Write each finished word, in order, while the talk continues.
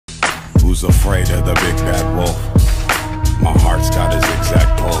who's afraid of the big bad wolf. My heart's got a zigzag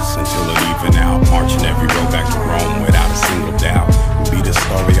pulse until it even out. Marching every road back to Rome without a single doubt. Will be the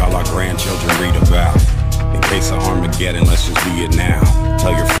story all our grandchildren read about. In case of Armageddon, let's just be it now.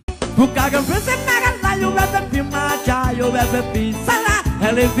 Tell your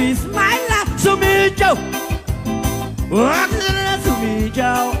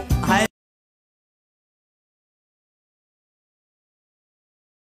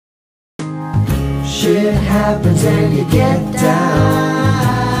Shit happens and you get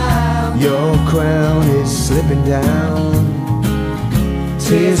down. Your crown is slipping down.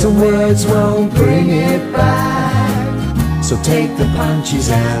 Tears and words won't bring it back. So take the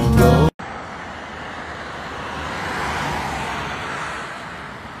punches and go.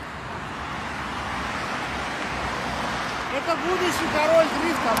 Это будущий король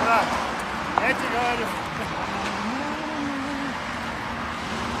дрифта, брат. Я тебе говорю.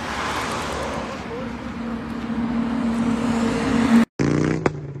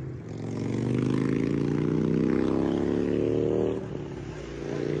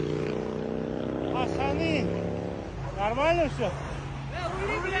 Пацаны, нормально все?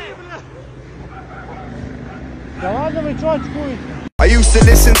 Да ладно, вы что очкуете? I used to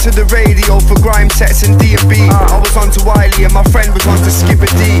listen to the radio for grime sets and D&B. I was on to Wiley and my friend was on to Skipper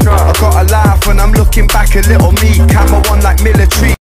D. I got a laugh when I'm looking back at little me. Camera one like military.